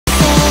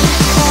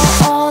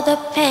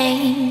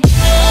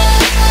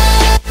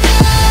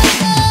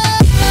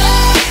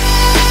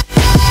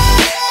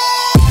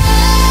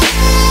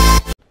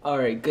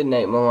Good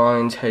night,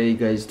 Malines. How are you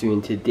guys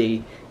doing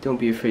today? Don't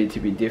be afraid to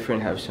be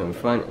different. Have some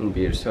fun and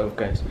be yourself,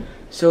 guys.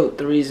 So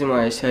the reason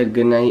why I said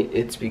good night,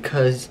 it's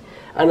because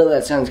I know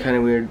that sounds kind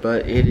of weird,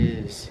 but it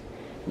is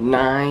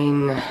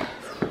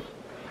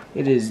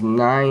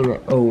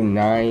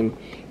 9:09,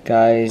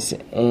 guys,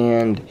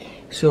 and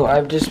so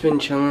I've just been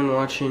chilling,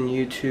 watching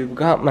YouTube.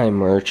 Got my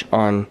merch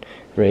on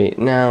right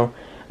now.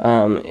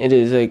 It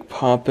is like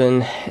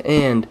popping,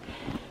 and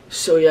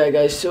so yeah,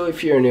 guys. So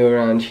if you're new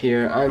around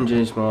here, I'm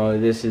James Molly.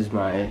 This is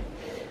my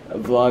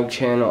vlog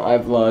channel. I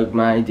vlog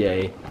my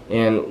day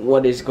and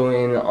what is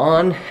going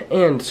on.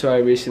 And so I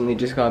recently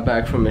just got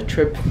back from a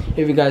trip.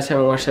 If you guys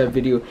haven't watched that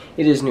video,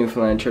 it is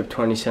Newfoundland trip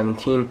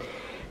 2017.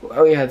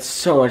 We had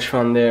so much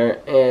fun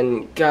there.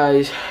 And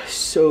guys,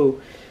 so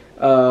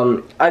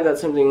I got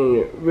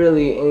something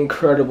really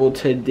incredible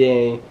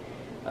today.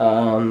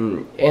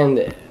 And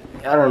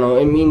I don't know,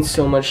 it means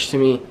so much to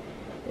me.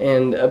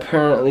 And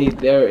apparently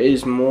there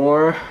is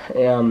more,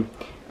 and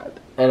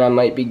I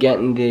might be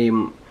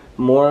getting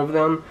more of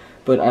them,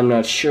 but I'm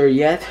not sure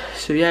yet.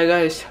 So yeah,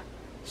 guys,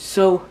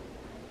 so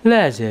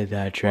let's hit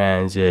that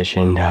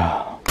transition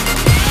now.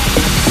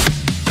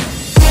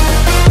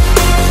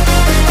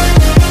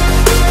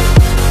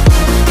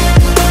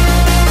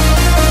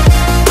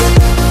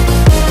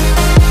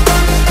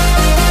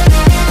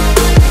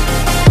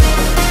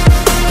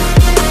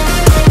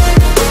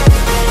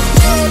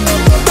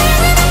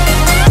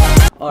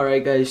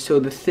 Alright, guys, so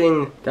the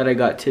thing that I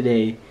got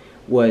today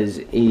was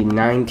a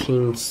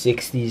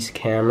 1960s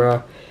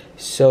camera.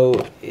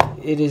 So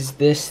it is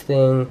this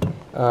thing.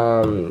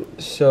 How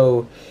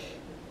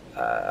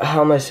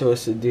am I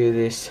supposed to do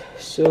this?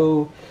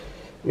 So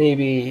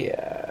maybe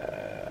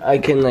I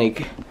can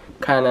like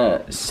kind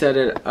of set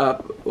it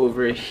up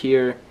over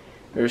here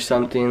or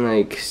something,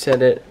 like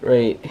set it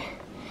right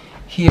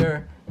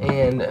here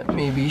and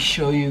maybe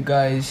show you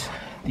guys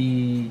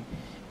the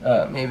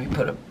maybe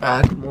put it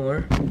back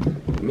more.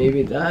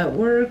 Maybe that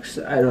works,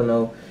 I don't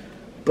know.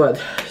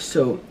 But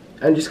so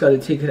I just got to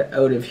take it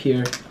out of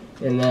here,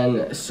 and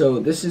then so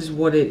this is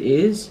what it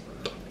is.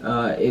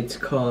 It's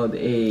called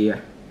a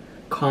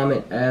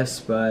Comet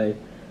S by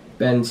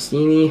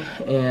Benzini,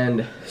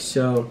 and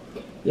so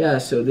yeah,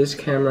 so this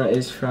camera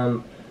is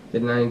from the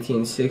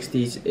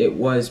 1960s. It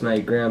was my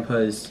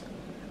grandpa's,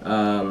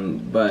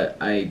 but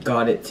I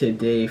got it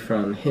today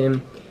from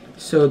him,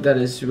 so that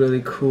is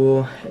really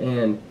cool.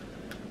 And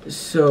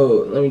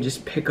so let me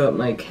just pick up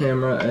my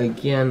camera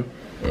again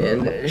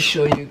and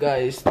show you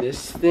guys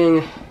this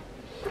thing.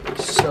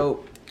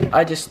 So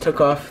I just took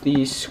off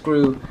the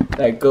screw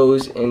that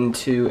goes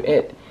into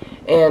it,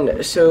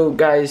 and so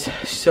guys,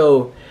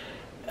 so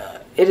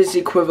it is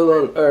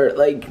equivalent, or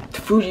like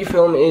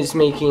Fujifilm is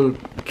making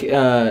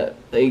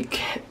like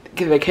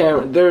the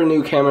camera, their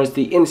new cameras,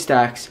 the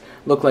Instax,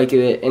 look like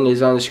it, and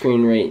is on the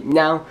screen right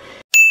now.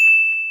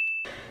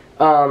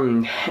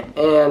 And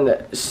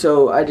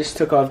so I just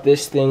took off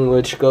this thing,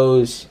 which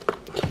goes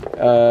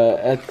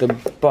at the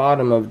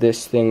bottom of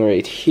this thing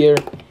right here.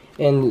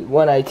 And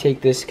when I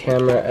take this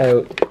camera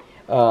out,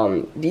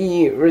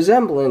 the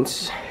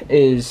resemblance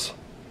is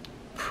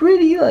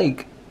pretty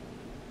like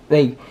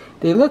they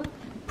look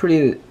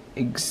pretty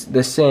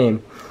the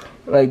same.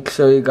 Like,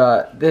 so you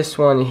got this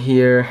one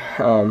here,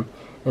 and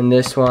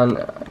this one.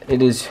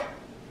 It is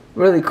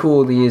really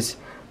cool, these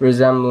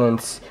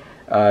resemblance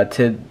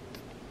to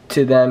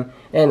them.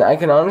 And I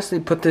can honestly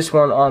put this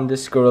one on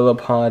this Gorilla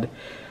Pod,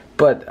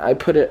 but I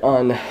put it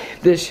on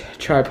this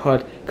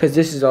tripod because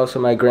this is also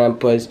my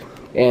grandpa's,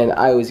 and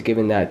I was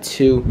given that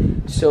too.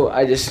 So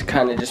I just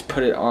kind of just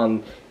put it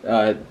on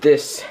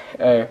this,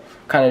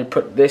 kind of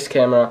put this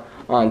camera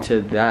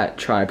onto that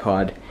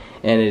tripod,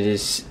 and it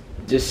is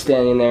just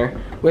standing there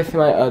with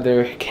my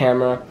other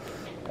camera,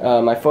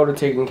 my photo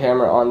taking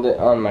camera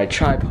on my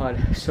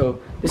tripod. So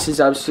this is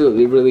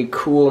absolutely really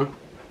cool.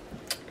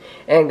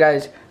 And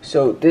guys,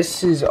 so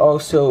this is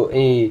also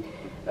a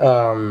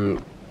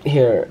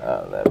here,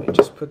 let me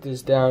just put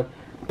this down.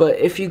 But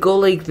if you go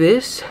like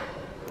this,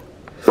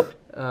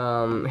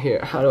 here,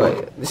 how do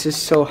I, this is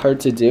so hard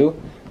to do,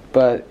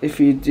 but if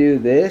you do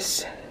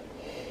this,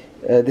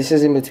 this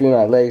is in between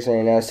my legs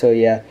right now, so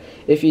yeah,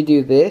 if you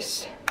do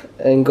this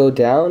and go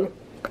down,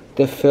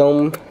 the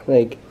film,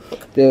 like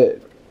the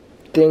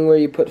thing where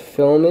you put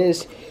film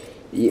is,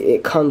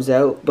 it comes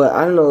out. But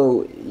I don't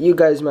know, you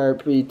guys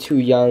might be too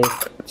young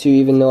to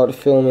even know what a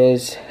film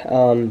is.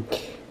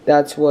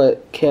 That's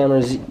what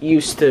cameras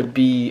used to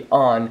be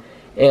on,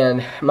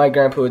 and my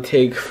grandpa would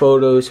take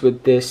photos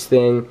with this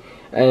thing,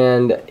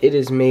 and it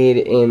is made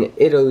in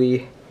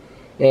Italy,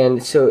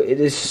 and so it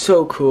is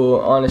so cool,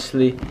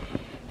 honestly.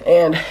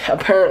 And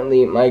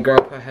apparently my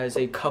grandpa has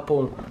a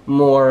couple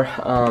more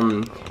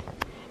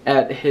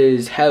at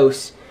his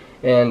house,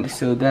 and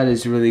so that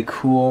is really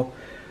cool.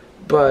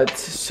 But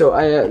so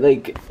I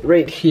like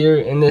right here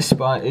in this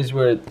spot is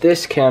where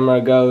this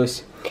camera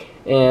goes,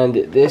 and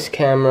this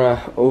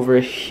camera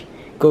over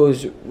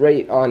goes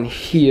right on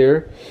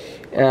here,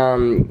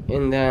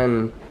 and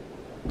then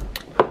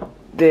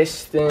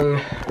this thing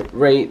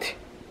right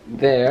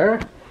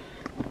there,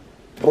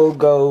 will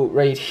go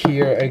right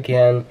here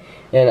again,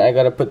 and I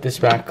gotta put this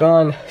back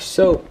on.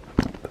 So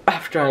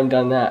after I'm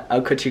done that,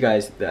 I'll catch you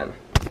guys then.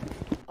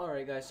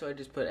 Alright guys, so I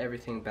just put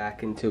everything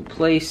back into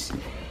place.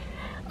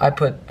 I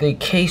put the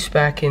case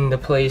back into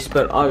place,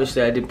 but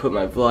obviously I did put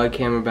my vlog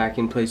camera back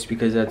in place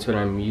because that's what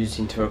I'm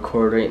using to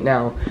record right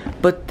now.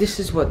 But this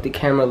is what the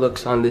camera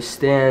looks on the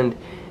stand,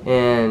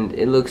 and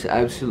it looks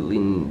absolutely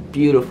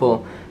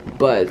beautiful.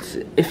 But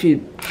if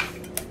you,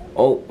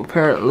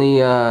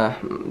 apparently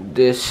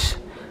this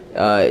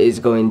is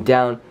going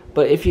down,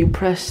 but if you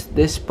press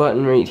this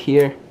button right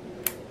here,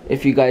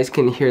 if you guys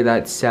can hear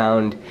that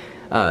sound,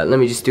 let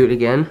me just do it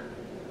again.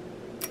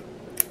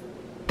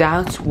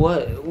 That's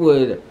what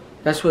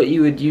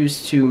you would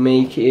use to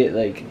make it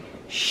like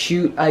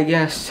shoot, I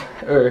guess,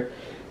 or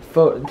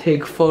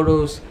take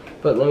photos.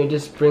 But let me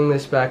just bring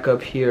this back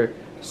up here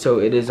so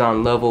it is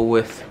on level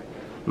with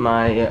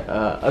my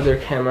other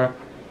camera,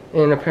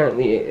 and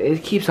apparently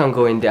it keeps on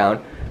going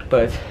down.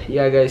 But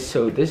yeah guys,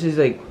 so this is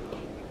like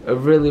a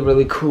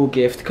really cool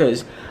gift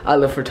because I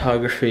love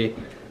photography.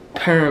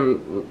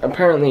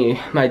 Apparently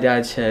my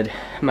dad said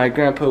my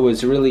grandpa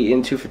was really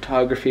into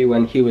photography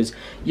when he was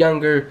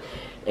younger,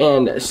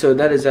 and so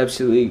that is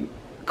absolutely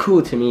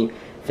cool to me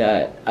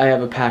that I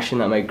have a passion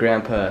that my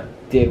grandpa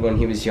did when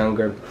he was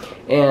younger.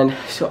 And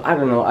so I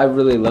don't know, I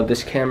really love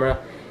this camera,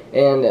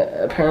 and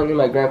apparently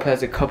my grandpa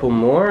has a couple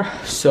more,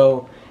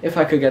 so if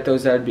I could get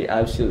those, that would be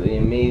absolutely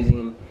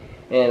amazing.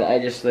 And I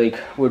just like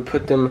would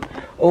put them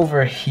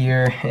over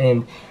here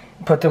and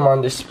put them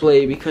on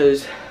display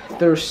because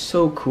they're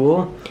so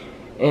cool.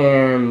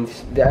 And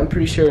I'm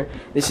pretty sure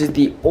this is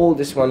the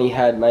oldest one he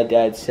had, my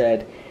dad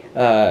said.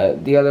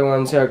 The other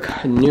ones are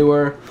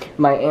newer.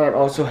 My aunt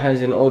also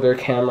has an older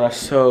camera,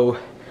 so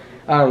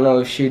I don't know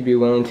if she'd be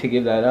willing to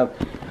give that up.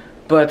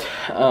 But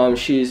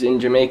she's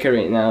in Jamaica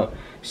right now,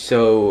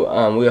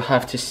 so we'll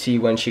have to see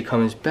when she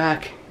comes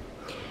back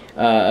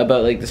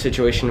about like the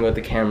situation with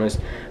the cameras.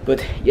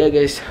 But yeah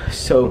guys,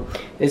 so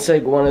it's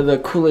like one of the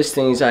coolest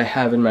things I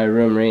have in my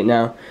room right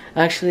now.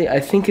 Actually, I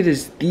think it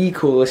is the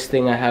coolest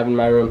thing I have in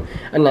my room,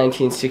 a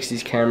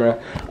 1960s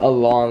camera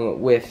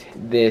along with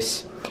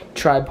this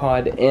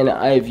tripod. And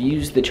I've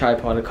used the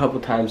tripod a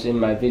couple times in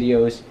my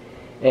videos,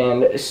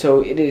 and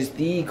so it is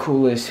the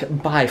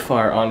coolest by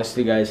far,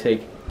 honestly guys.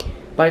 Like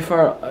by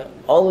far,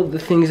 all of the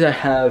things I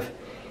have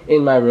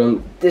in my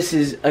room, this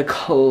is a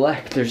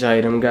collector's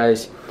item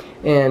guys,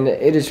 and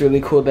it is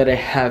really cool that I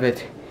have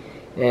it.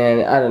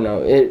 And I don't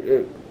know,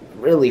 it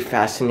really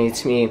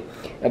fascinates me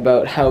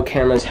about how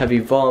cameras have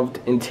evolved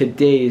in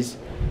today's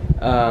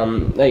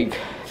like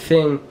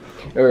thing,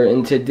 or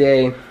in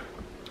today.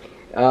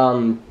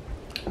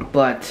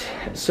 But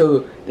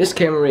so this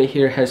camera right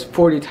here has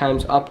 40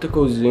 times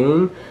optical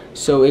zoom,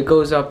 so it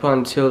goes up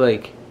until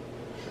like,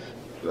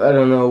 I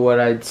don't know what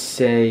I'd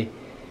say,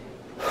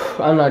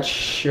 I'm not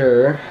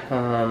sure.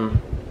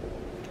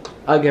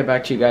 I'll get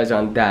back to you guys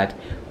on that.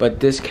 But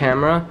this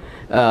camera,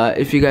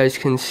 if you guys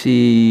can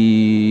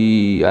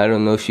see, I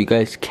don't know if you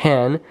guys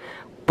can,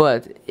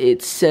 but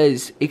it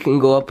says it can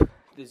go up,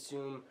 the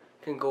zoom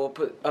can go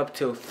up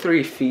to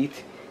 3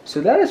 feet.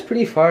 So that is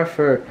pretty far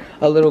for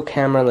a little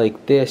camera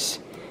like this.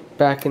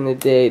 Back in the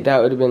day,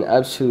 that would have been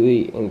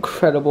absolutely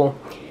incredible.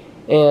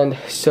 And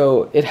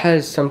so it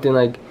has something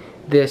like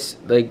this,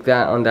 like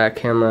that on that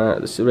camera,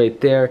 this is right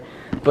there.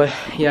 But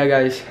yeah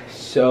guys,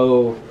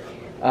 so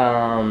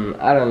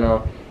I don't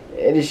know,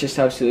 it is just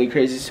absolutely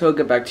crazy. So I'll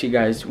get back to you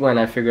guys when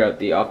I figure out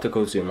the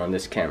optical zoom on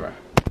this camera.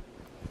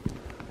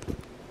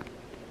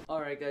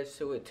 Alright guys,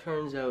 so it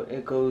turns out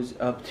it goes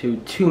up to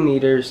 2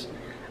 meters,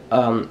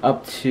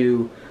 up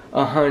to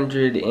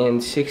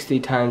 160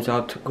 times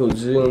optical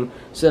zoom.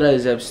 So that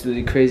is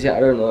absolutely crazy. I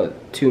don't know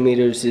what 2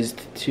 meters is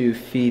to 2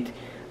 feet.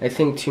 I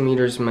think 2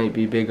 meters might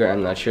be bigger,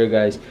 I'm not sure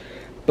guys.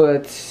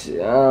 But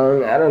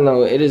I don't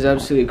know, it is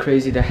absolutely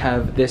crazy to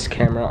have this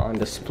camera on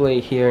display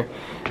here.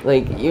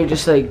 Like, you're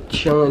just like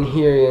chilling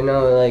here, you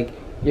know, like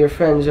your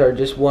friends are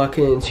just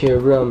walking into your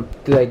room,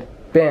 they're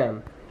like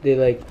bam, they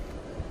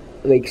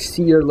like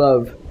see your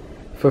love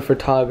for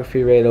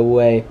photography right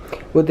away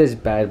with this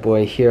bad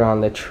boy here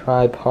on the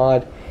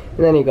tripod.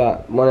 And then you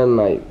got one of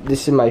my,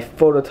 this is my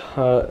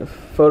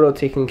photo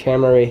taking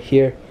camera right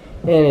here,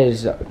 and it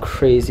is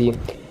crazy.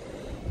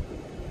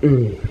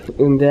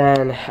 And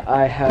then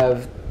I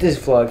have this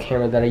vlog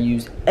camera that I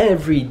use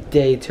every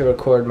day to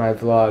record my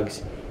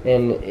vlogs,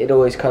 and it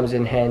always comes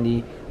in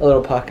handy, a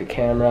little pocket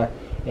camera,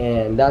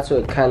 and that's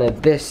what kind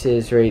of this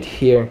is right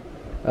here.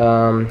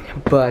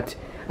 But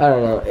I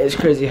don't know, it's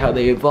crazy how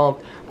they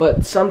evolved,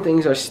 but some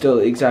things are still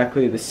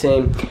exactly the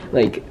same.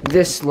 Like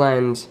this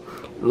lens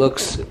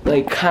looks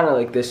like kind of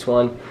like this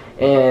one,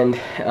 and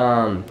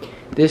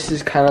this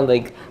is kind of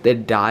like the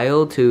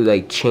dial to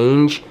like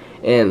change,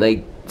 and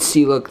like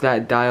see, look,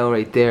 that dial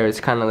right there, it's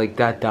kind of like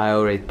that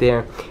dial right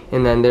there,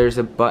 and then there's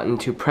a button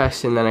to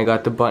press, and then I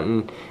got the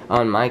button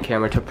on my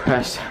camera to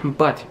press.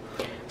 But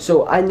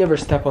so I never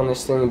step on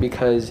this thing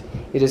because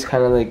it is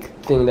kind of like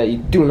thing that you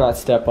do not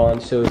step on,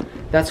 so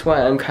that's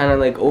why I'm kind of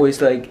like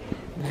always like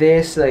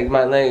this, like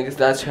my legs.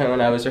 That's why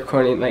when I was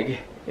recording, like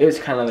it was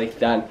kind of like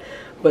that.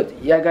 But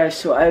yeah guys,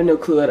 so I have no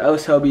clue what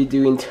else I'll be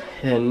doing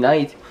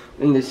tonight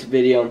in this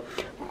video,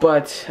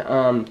 but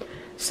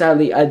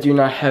sadly I do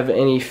not have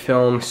any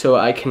film, so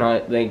I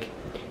cannot like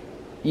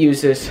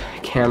use this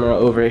camera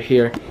over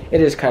here.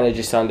 It is kind of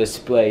just on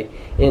display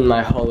in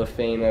my Hall of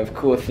Fame of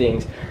cool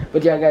things.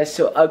 But yeah guys,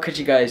 so I'll catch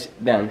you guys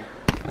then.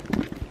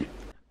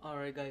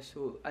 Alright guys,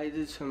 so I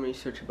did some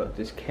research about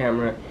this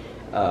camera.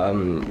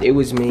 It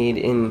was made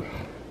in,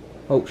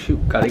 oh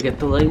shoot, gotta get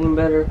the lighting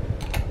better.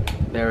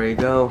 There we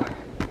go.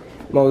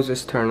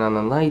 Moses turned on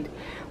the light.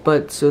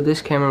 But so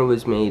this camera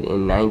was made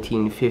in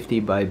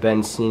 1950 by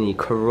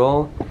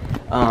Krewella.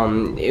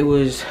 It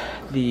was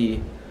the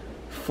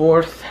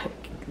fourth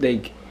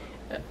like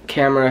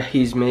camera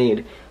he's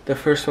made. The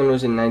first one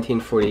was in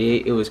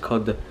 1948. It was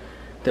called the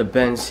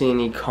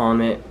Bensini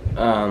Comet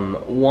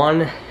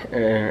 1,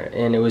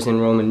 and it was in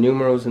Roman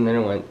numerals, and then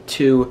it went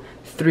 2,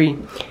 3,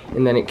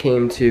 and then it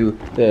came to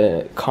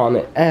the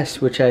Comet S,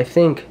 which I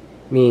think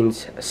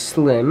means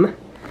slim,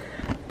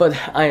 but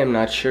I am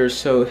not sure.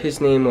 So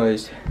his name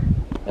was,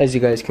 as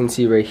you guys can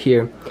see right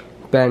here,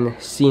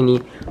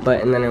 Bensini,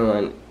 and then it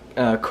went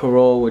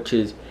Krewella, which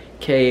is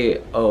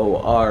K-O-R-O-L-L,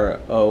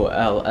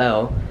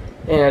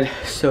 and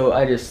so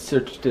I just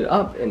searched it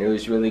up, and it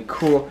was really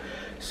cool.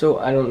 So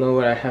I don't know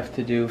what I have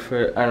to do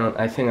for,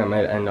 I think I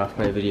might end off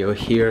my video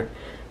here.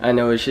 I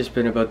know it's just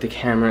been about the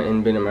camera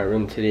and been in my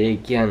room today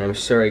again. I'm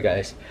sorry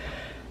guys.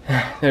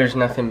 There's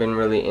nothing been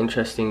really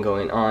interesting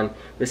going on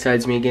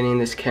besides me getting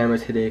this camera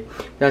today.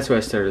 That's why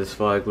I started this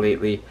vlog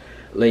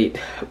late.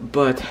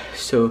 But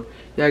so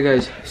yeah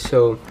guys,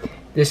 so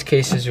this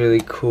case is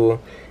really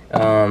cool.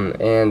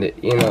 And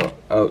you know,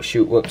 oh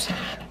shoot, whoops.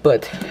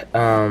 But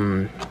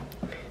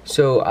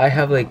so I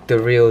have like the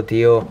real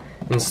deal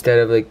instead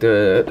of like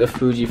the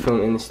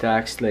Fujifilm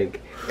Instax.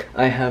 Like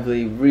I have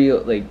the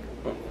real, like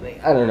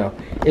I don't know,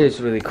 it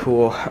is really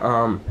cool.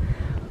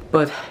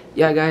 But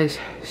yeah guys,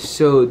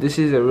 so this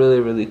is a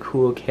really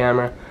cool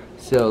camera,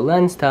 so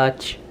lens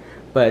touch.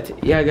 But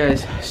yeah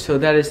guys, so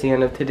that is the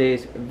end of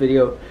today's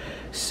video.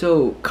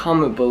 So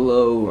comment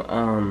below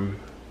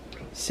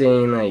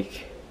saying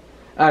like,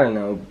 I don't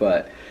know,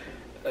 but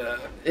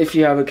if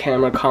you have a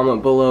camera,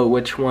 comment below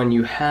which one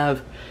you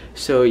have.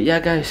 So yeah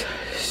guys,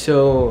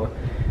 so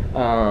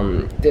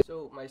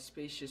my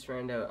space just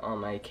ran out on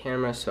my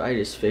camera, so I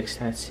just fixed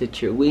that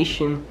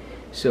situation.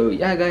 So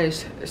yeah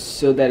guys,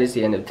 so that is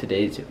the end of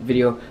today's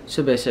video.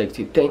 So basically, like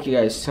to thank you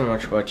guys so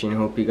much for watching.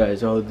 Hope you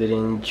guys all did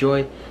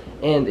enjoy,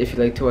 and if you'd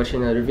like to watch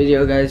another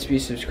video guys,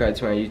 please subscribe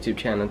to my YouTube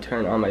channel,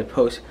 turn on my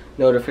post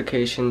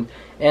notifications,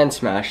 and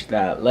smash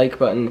that like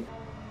button.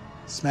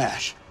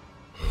 Smash.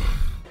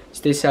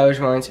 Stay savage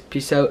minds,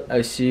 peace out.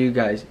 I'll see you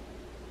guys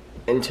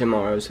in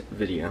tomorrow's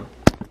video.